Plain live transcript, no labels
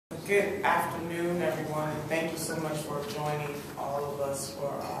Good afternoon, everyone, and thank you so much for joining all of us for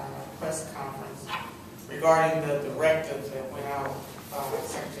our press conference regarding the directive that went out by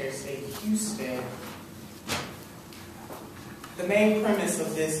Secretary of State Houston. The main premise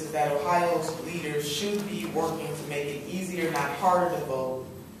of this is that Ohio's leaders should be working to make it easier, not harder, to vote.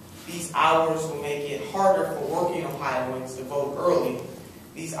 These hours will make it harder for working Ohioans to vote early.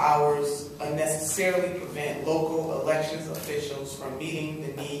 These hours unnecessarily prevent local elections officials from meeting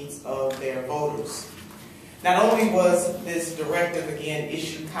the needs of their voters. Not only was this directive again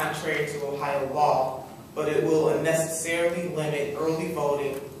issued contrary to Ohio law, but it will unnecessarily limit early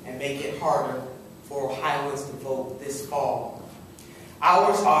voting and make it harder for Ohioans to vote this fall.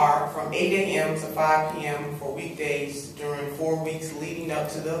 Hours are from 8 a.m. to 5 p.m. for weekdays during 4 weeks leading up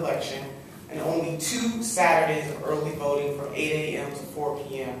to the election, and only 2 Saturdays of early voting from 8 a.m. to 4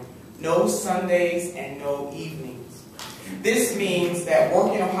 p.m. No Sundays and no evenings. This means that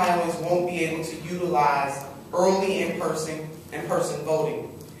working Ohioans won't be able to utilize early in-person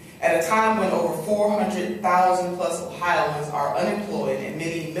voting. At a time when over 400,000 plus Ohioans are unemployed and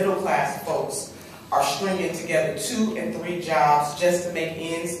many middle-class folks are stringing together 2 and 3 jobs just to make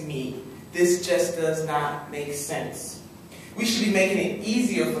ends meet, this just does not make sense. We should be making it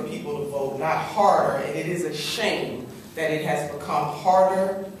easier for people to vote, not harder, and it is a shame that it has become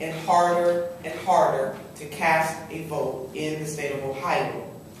harder and harder and harder to cast a vote in the state of Ohio.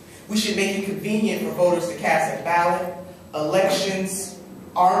 We should make it convenient for voters to cast a ballot. Elections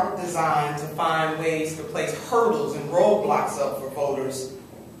aren't designed to find ways to place hurdles and roadblocks up for voters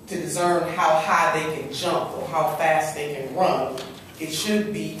to discern how high they can jump or how fast they can run. It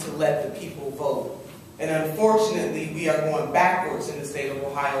should be to let the people vote. And unfortunately, we are going backwards in the state of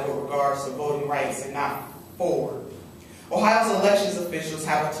Ohio with regards to voting rights and not forward. Ohio's elections officials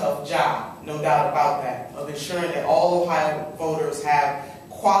have a tough job, no doubt about that, of ensuring that all Ohio voters have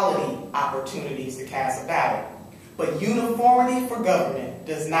quality opportunities to cast a ballot. But uniformity for government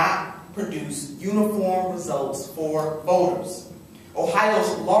does not produce uniform results for voters.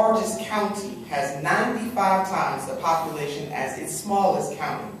 Ohio's largest county has 95 times the population as its smallest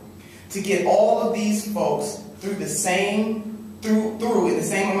county. To get all of these folks through in the same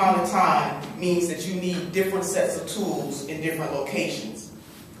amount of time means that you need different sets of tools in different locations.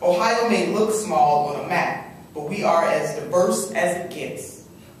 Ohio may look small on a map, but we are as diverse as it gets.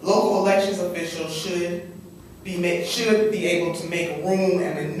 Local elections officials should be able to make room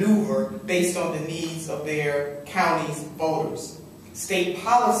and maneuver based on the needs of their county's voters. State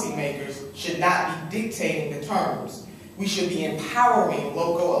policymakers should not be dictating the terms. We should be empowering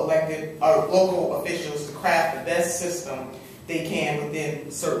local officials to craft the best system they can within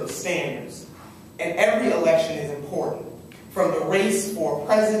certain standards. And every election is important. From the race for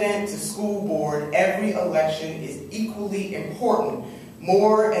president to school board, every election is equally important.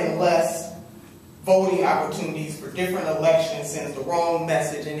 More and less voting opportunities for different elections sends the wrong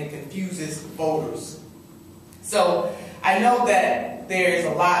message and it confuses voters. So I know that there is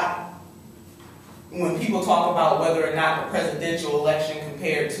a lot when people talk about whether or not the presidential election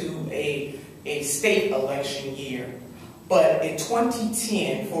compared to a state election year. But in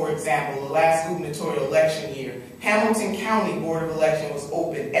 2010, for example, the last gubernatorial election year, Hamilton County Board of Election was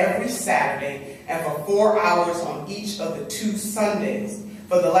open every Saturday and for 4 hours on each of the 2 Sundays.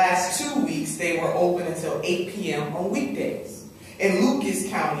 For the last 2 weeks, they were open until 8 p.m. on weekdays. And Lucas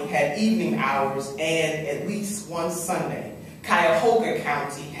County had evening hours and at least one Sunday. Cuyahoga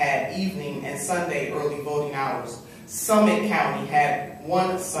County had evening and Sunday early voting hours. Summit County had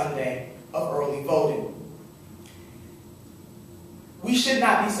 1 Sunday of early voting. We should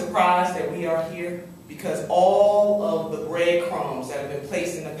not be surprised that we are here because all of the breadcrumbs that have been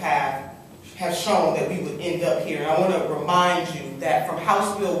placed in the path have shown that we would end up here. And I want to remind you that from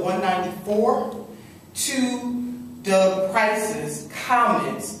House Bill 194 to Doug Price's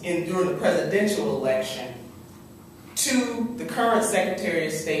comments during the presidential election, to the current Secretary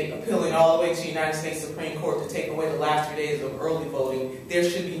of State appealing all the way to the United States Supreme Court to take away the last 3 days of early voting, there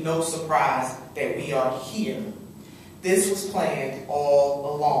should be no surprise that we are here. This was planned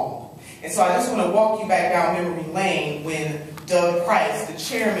all along. And so I just want to walk you back down memory lane when Doug Price, the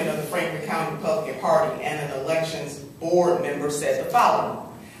chairman of the Franklin County Republican Party and an elections board member, said the following: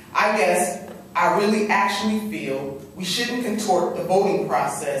 I really actually feel we shouldn't contort the voting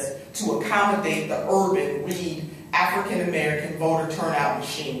process to accommodate the urban Reed African-American voter turnout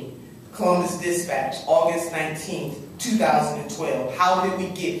machine. Columbus Dispatch, August 19th, 2012. How did we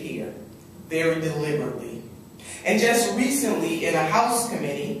get here? Very deliberately. And just recently in a House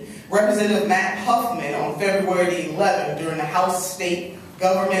committee, Representative Matt Huffman on February 11th during the House State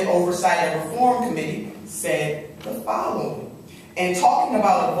Government Oversight and Reform Committee said the following: and talking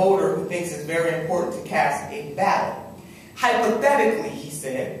about a voter who thinks it's very important to cast a ballot. Hypothetically, he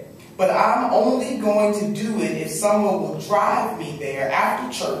said, but I'm only going to do it if someone will drive me there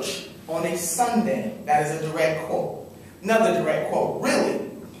after church on a Sunday. That is a direct quote. Another direct quote. Really?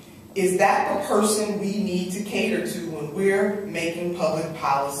 Is that the person we need to cater to when we're making public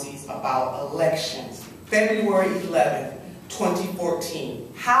policies about elections? February 11th,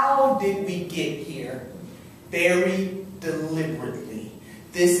 2014. How did we get here? Very deliberately.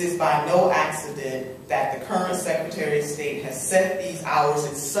 This is by no accident that the current Secretary of State has set these hours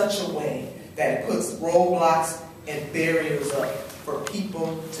in such a way that it puts roadblocks and barriers up for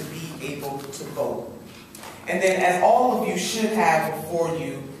people to be able to vote. And then, as all of you should have before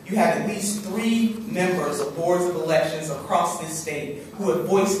you, you have at least 3 members of boards of elections across this state who have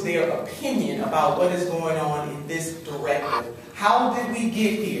voiced their opinion about what is going on in this directive. How did we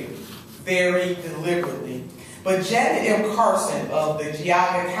get here? Very deliberately. But Janet M. Carson of the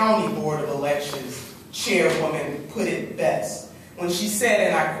Geauga County Board of Elections chairwoman put it best when she said,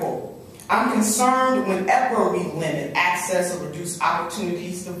 and I quote, "I'm concerned whenever we limit access or reduce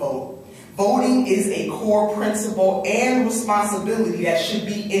opportunities to vote. Voting is a core principle and responsibility that should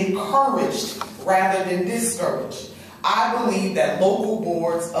be encouraged rather than discouraged. I believe that local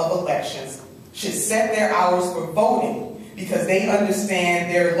boards of elections should set their hours for voting because they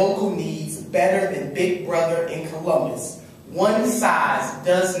understand their local needs better than Big Brother in Columbus. One size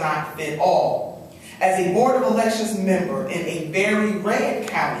does not fit all. As a Board of Elections member in a very red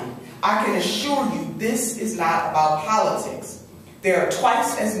county, I can assure you this is not about politics. There are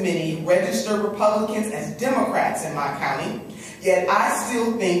twice as many registered Republicans as Democrats in my county, yet I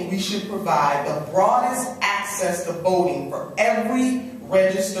still think we should provide the broadest access to voting for every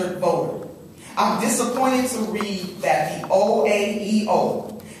registered voter. I'm disappointed to read that the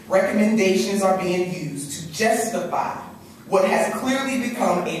OAEO recommendations are being used to justify what has clearly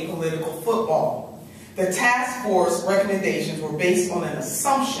become a political football. The task force recommendations were based on an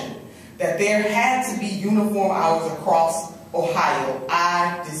assumption that there had to be uniform hours across Ohio.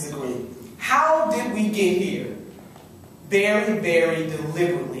 I disagree. How did we get here? Very, very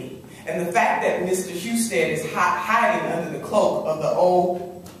deliberately. And the fact that Mr. Husted is hiding under the cloak of the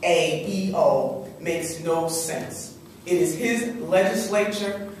OAEO makes no sense. It is his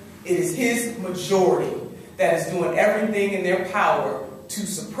legislature, it is his majority that is doing everything in their power to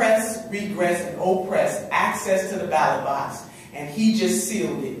suppress, regress, and oppress access to the ballot box. And he just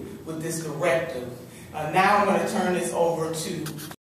sealed it with this directive. Now I'm going to turn this over to